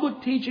 Jesus'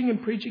 public teaching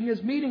and preaching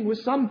is meeting with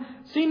some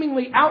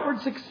seemingly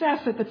outward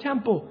success at the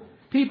temple.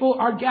 People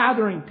are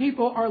gathering.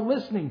 People are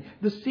listening.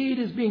 The seed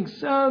is being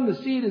sown. The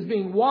seed is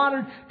being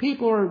watered.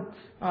 People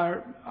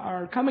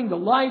are coming to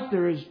life.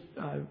 There is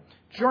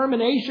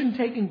germination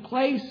taking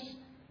place.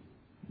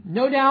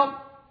 No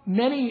doubt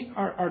many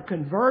are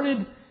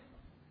converted.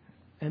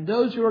 And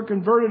those who are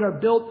converted are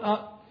built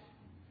up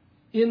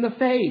in the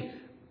faith.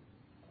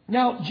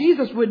 Now,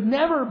 Jesus would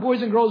never,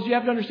 boys and girls, you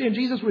have to understand,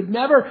 Jesus would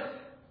never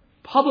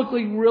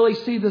publicly really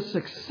see the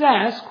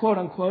success, quote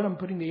unquote, I'm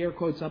putting the air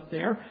quotes up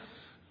there,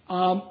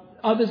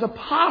 of his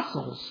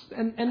apostles.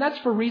 And that's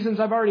for reasons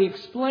I've already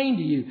explained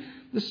to you.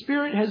 The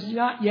Spirit has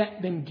not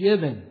yet been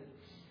given.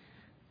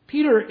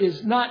 Peter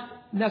is not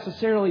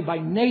necessarily by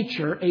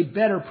nature a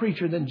better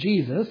preacher than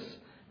Jesus.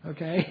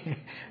 Okay?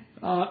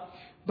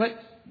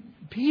 But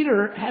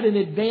Peter had an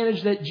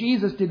advantage that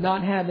Jesus did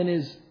not have in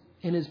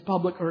his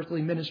public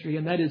earthly ministry.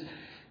 And that is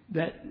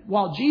that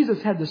while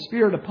Jesus had the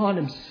Spirit upon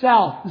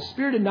himself, the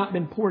Spirit had not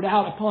been poured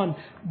out upon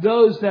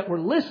those that were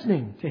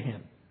listening to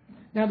him.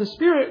 Now, the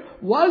Spirit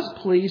was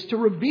pleased to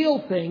reveal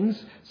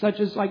things such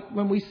as like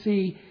when we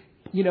see,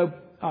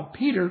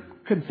 Peter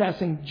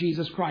confessing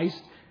Jesus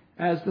Christ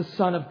as the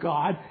Son of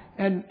God.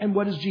 And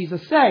what does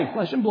Jesus say?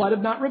 Flesh and blood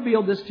have not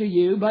revealed this to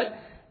you,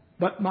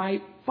 but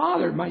my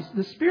Father,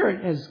 the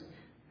Spirit has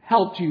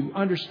helped you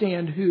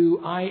understand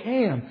who I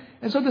am.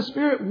 And so the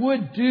Spirit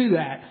would do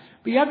that.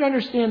 But you have to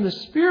understand the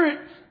Spirit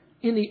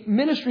in the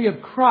ministry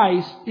of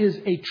Christ is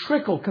a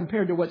trickle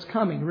compared to what's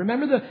coming.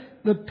 Remember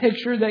the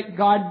picture that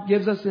God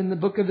gives us in the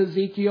book of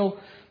Ezekiel?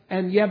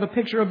 And you have a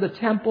picture of the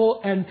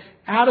temple, and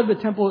out of the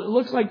temple, it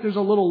looks like there's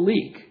a little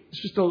leak.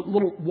 It's just a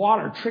little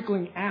water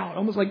trickling out.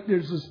 Almost like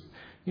there's this,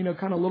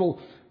 kind of little,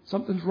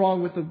 something's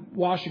wrong with the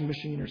washing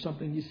machine or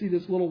something. You see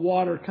this little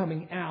water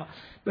coming out.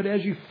 But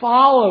as you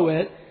follow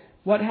it,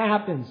 what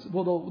happens?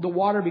 Well, the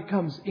water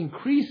becomes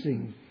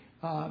increasing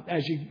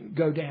as you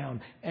go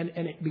down. And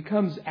it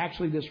becomes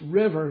actually this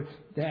river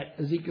that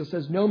Ezekiel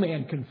says no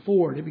man can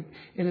ford.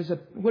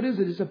 What is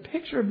it? It's a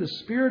picture of the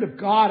Spirit of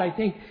God, I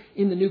think,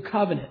 in the New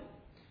Covenant.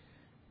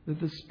 That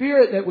the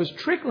Spirit that was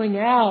trickling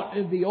out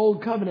of the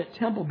Old Covenant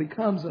temple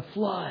becomes a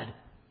flood.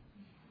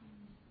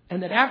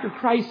 And that after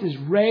Christ is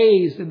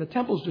raised and the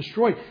temple is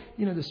destroyed,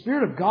 the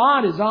Spirit of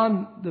God is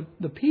on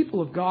the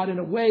people of God in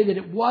a way that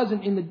it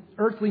wasn't in the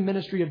earthly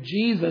ministry of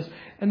Jesus.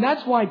 And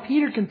that's why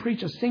Peter can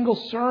preach a single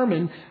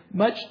sermon,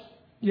 much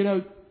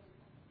to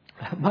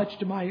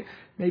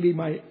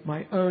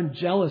my own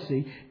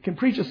jealousy, can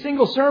preach a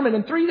single sermon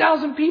and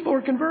 3,000 people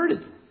are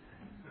converted.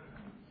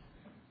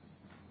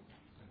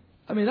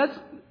 I mean,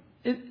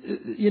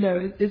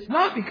 it's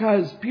not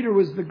because Peter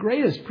was the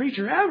greatest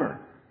preacher ever.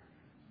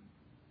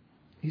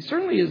 He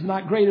certainly is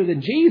not greater than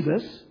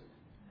Jesus,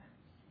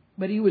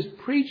 but he was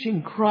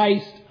preaching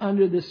Christ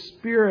under the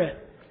Spirit.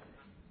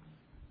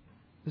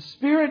 The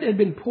Spirit had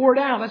been poured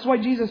out. That's why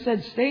Jesus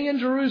said, stay in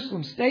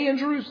Jerusalem, stay in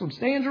Jerusalem,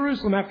 stay in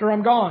Jerusalem after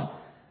I'm gone.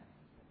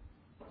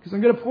 Because I'm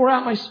going to pour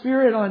out my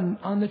Spirit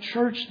on the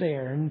church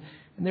there. And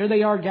there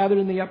they are gathered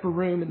in the upper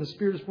room, and the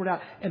Spirit is poured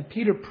out. And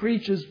Peter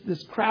preaches.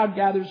 This crowd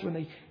gathers when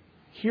they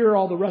hear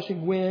all the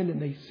rushing wind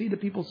and they see the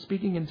people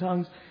speaking in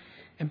tongues.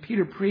 And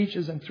Peter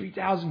preaches, and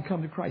 3,000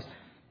 come to Christ.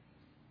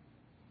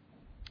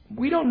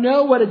 We don't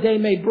know what a day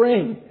may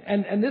bring.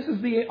 And this is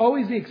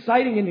always the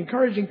exciting and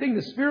encouraging thing.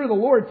 The Spirit of the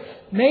Lord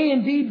may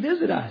indeed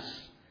visit us.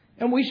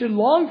 And we should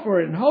long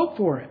for it and hope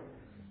for it.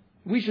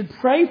 We should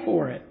pray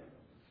for it.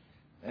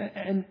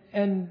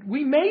 And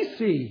we may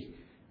see.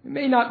 It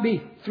may not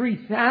be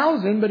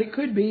 3,000, but it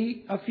could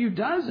be a few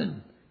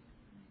dozen.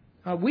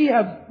 We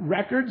have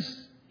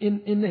records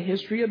in the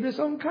history of this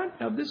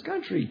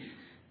country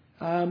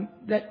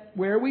that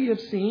where we have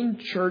seen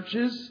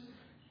churches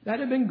that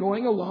have been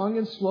going along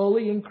and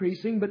slowly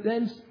increasing, but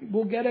then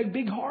we'll get a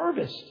big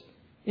harvest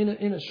in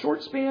a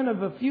short span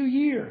of a few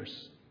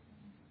years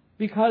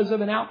because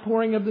of an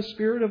outpouring of the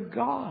Spirit of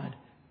God.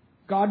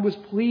 God was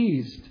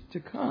pleased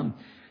to come.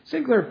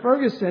 Sinclair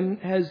Ferguson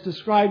has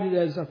described it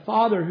as a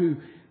father who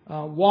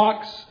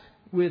walks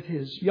with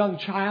his young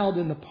child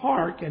in the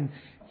park, and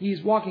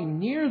he's walking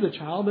near the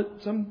child,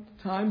 but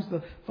sometimes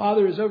the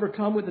father is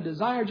overcome with the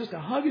desire just to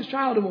hug his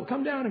child and will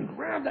come down and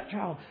grab that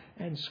child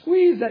and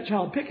squeeze that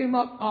child, pick him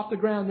up off the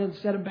ground, then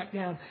set him back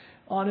down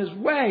on his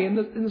way.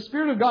 And the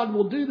Spirit of God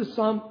will do the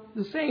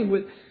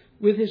same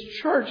with His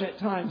church at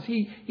times.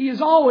 He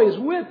is always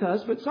with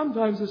us, but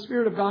sometimes the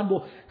Spirit of God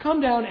will come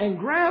down and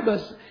grab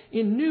us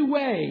in new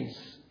ways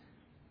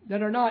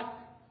that are not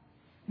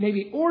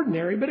maybe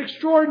ordinary, but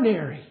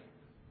extraordinary.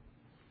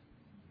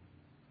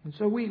 And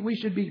so we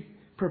should be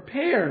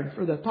prepared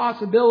for the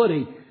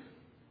possibility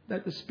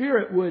that the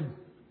Spirit would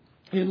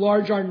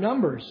enlarge our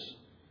numbers.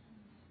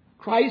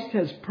 Christ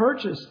has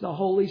purchased the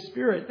Holy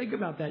Spirit. Think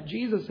about that.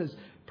 Jesus has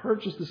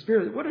purchased the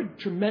Spirit. What a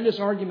tremendous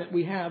argument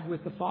we have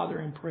with the Father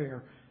in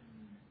prayer.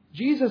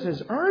 Jesus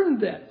has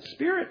earned that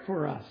Spirit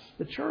for us,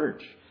 the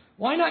church.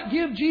 Why not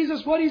give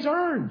Jesus what He's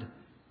earned?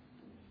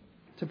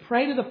 To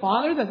pray to the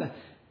Father that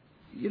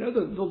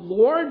the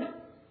Lord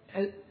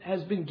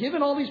has been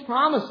given all these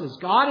promises.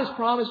 God has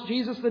promised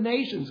Jesus the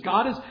nations.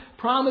 God has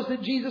promised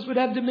that Jesus would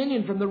have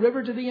dominion from the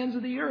river to the ends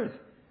of the earth.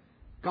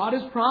 God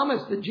has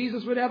promised that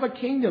Jesus would have a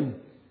kingdom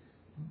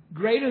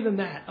greater than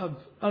that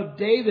of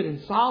David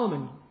and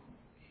Solomon.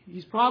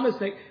 He's promised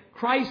that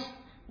Christ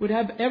would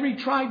have every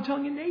tribe,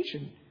 tongue, and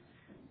nation.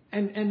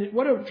 And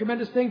what a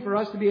tremendous thing for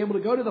us to be able to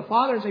go to the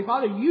Father and say,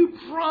 Father, you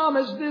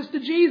promised this to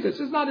Jesus.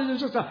 It's not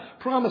just a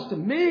promise to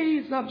me.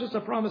 It's not just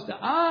a promise to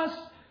us.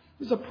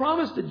 It's a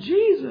promise to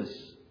Jesus.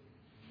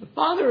 The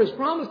Father has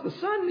promised the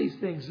Son these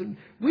things. And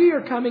we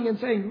are coming and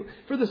saying,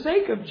 for the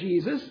sake of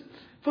Jesus,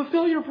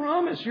 fulfill your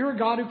promise. You're a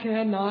God who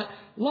cannot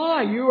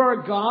lie. You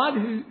are a God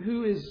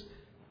who is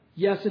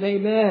yes and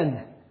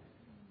amen.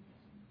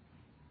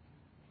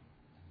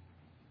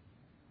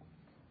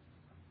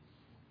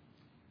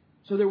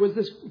 So there was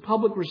this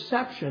public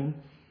reception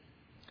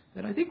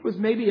that I think was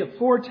maybe a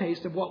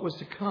foretaste of what was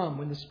to come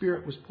when the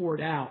Spirit was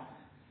poured out.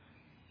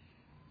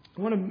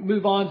 I want to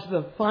move on to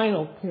the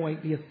final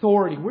point, the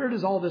authority. Where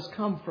does all this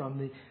come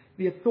from?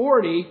 The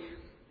authority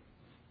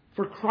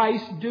for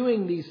Christ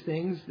doing these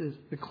things,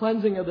 the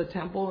cleansing of the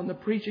temple and the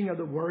preaching of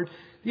the Word,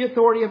 the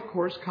authority, of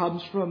course,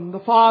 comes from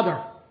the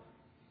Father.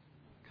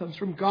 It comes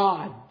from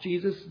God,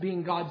 Jesus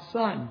being God's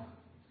Son.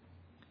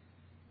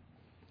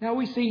 Now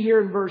we see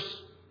here in verse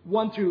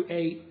 1 through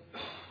 8,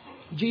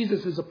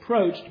 Jesus is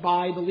approached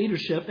by the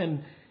leadership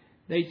and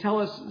they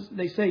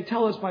say,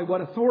 tell us by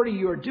what authority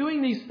you are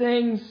doing these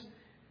things.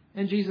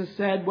 And Jesus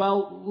said,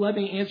 well, let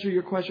me answer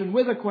your question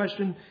with a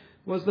question.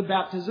 Was the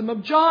baptism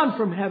of John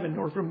from heaven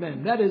or from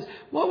men? That is,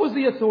 what was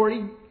the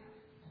authority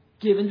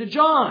given to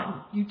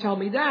John? You tell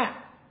me that.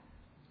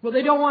 Well,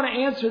 they don't want to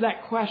answer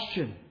that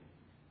question.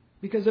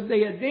 Because if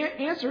they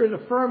answer it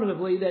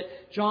affirmatively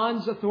that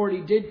John's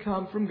authority did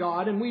come from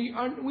God, and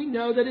we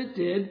know that it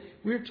did,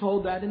 we're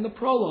told that in the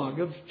prologue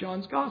of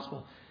John's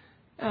Gospel.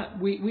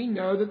 We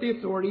know that the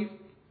authority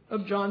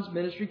of John's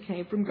ministry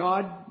came from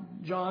God.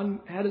 John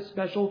had a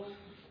special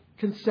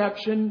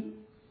conception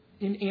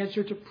in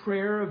answer to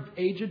prayer of an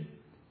aged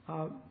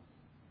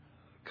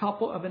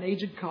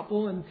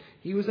couple, and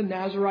he was a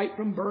Nazarite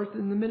from birth,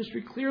 and the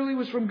ministry clearly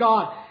was from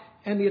God.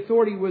 And the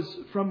authority was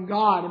from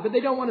God. But they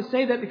don't want to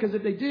say that because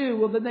if they do,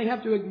 well, then they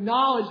have to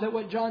acknowledge that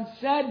what John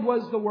said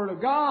was the Word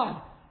of God.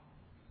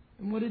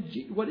 And what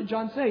did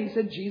John say? He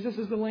said, Jesus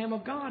is the Lamb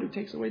of God who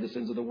takes away the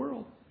sins of the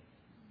world.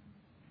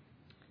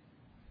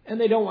 And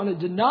they don't want to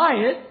deny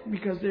it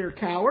because they're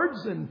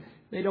cowards and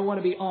they don't want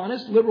to be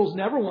honest. Liberals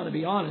never want to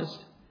be honest.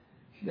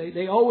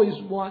 They always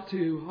want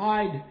to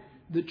hide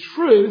the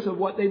truth of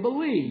what they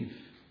believe.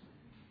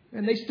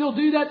 And they still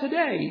do that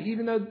today.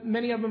 Even though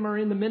many of them are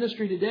in the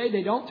ministry today,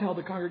 they don't tell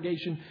the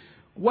congregation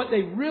what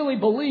they really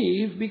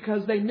believe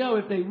because they know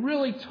if they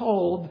really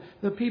told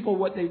the people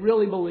what they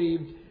really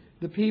believed,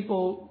 the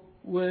people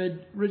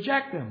would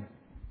reject them.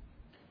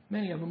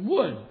 Many of them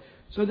would.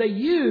 So they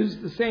use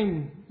the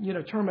same,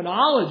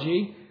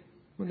 terminology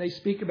when they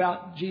speak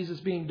about Jesus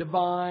being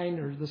divine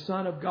or the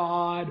Son of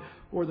God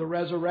or the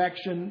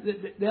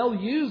resurrection. They'll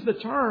use the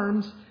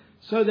terms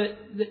so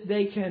that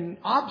they can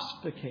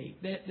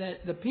obfuscate,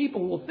 that the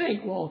people will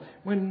think, well,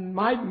 when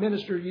my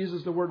minister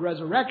uses the word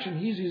resurrection,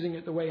 he's using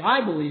it the way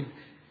I believe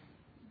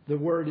the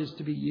word is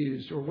to be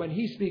used. Or when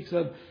he speaks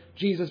of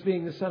Jesus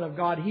being the Son of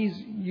God, he's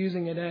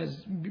using it as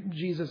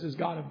Jesus is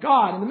God of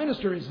God. And the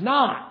minister is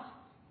not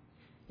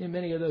in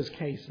many of those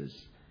cases.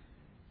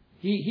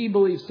 He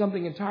believes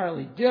something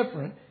entirely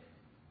different.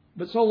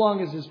 But so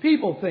long as his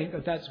people think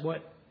that that's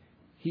what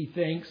he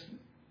thinks,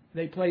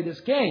 they play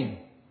this game.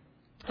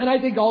 And I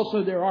think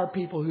also there are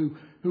people who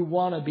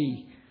want to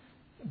be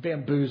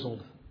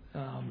bamboozled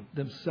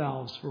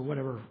themselves for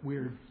whatever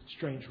weird,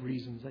 strange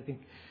reasons. I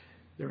think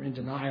they're in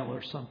denial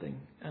or something.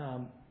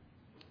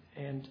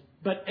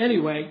 But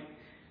anyway,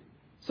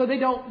 so they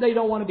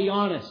don't want to be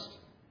honest.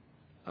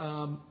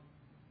 And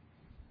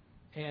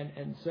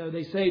so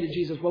they say to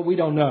Jesus, well, we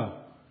don't know.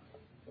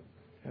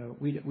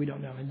 We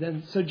don't know. And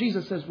then so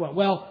Jesus says,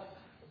 well,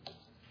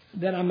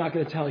 then I'm not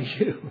going to tell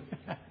you.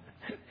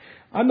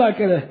 I'm not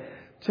going to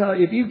tell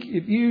you.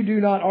 If you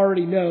do not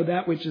already know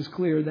that which is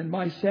clear, then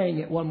my saying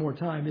it one more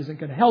time isn't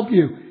going to help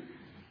you.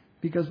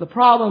 Because the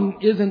problem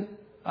isn't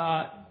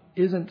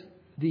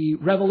the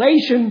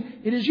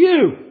revelation, it is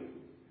you.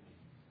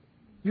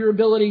 Your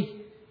ability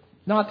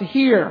not to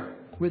hear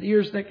with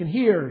ears that can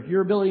hear.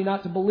 Your ability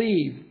not to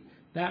believe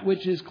that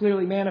which is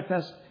clearly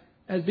manifest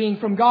as being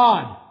from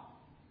God.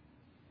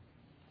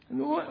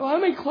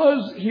 Let me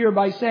close here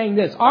by saying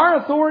this.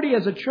 Our authority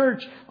as a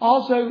church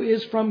also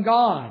is from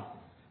God.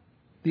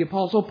 The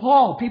Apostle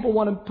Paul, people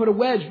want to put a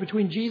wedge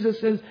between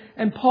Jesus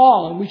and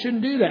Paul, and we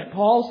shouldn't do that.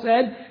 Paul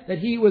said that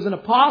he was an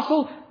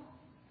apostle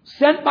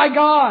sent by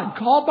God,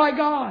 called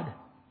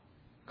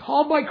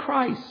by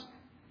Christ.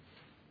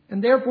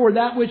 And therefore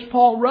that which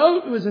Paul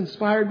wrote was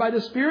inspired by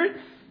the Spirit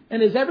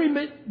and is every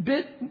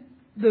bit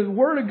the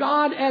Word of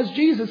God as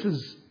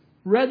Jesus'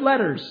 red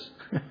letters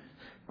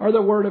are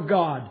the Word of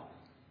God.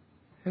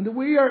 And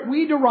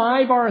we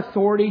derive our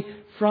authority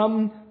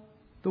from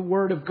the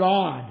Word of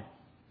God.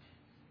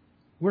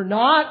 We're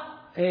not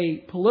a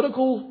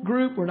political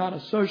group. We're not a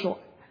social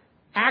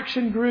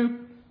action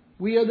group.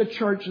 We are the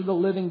church of the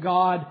living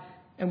God,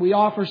 and we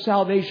offer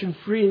salvation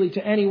freely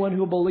to anyone who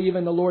will believe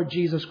in the Lord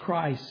Jesus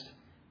Christ.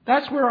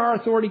 That's where our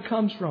authority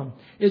comes from.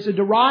 It's a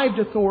derived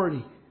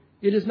authority.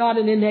 It is not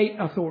an innate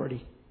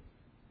authority.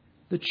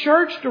 The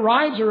church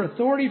derives her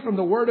authority from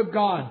the Word of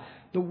God.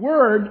 The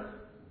Word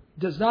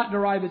does not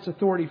derive its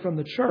authority from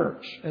the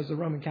church, as the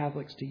Roman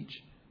Catholics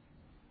teach.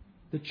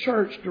 The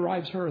church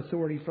derives her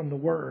authority from the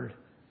Word.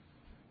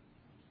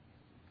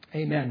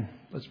 Amen.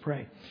 Let's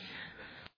pray.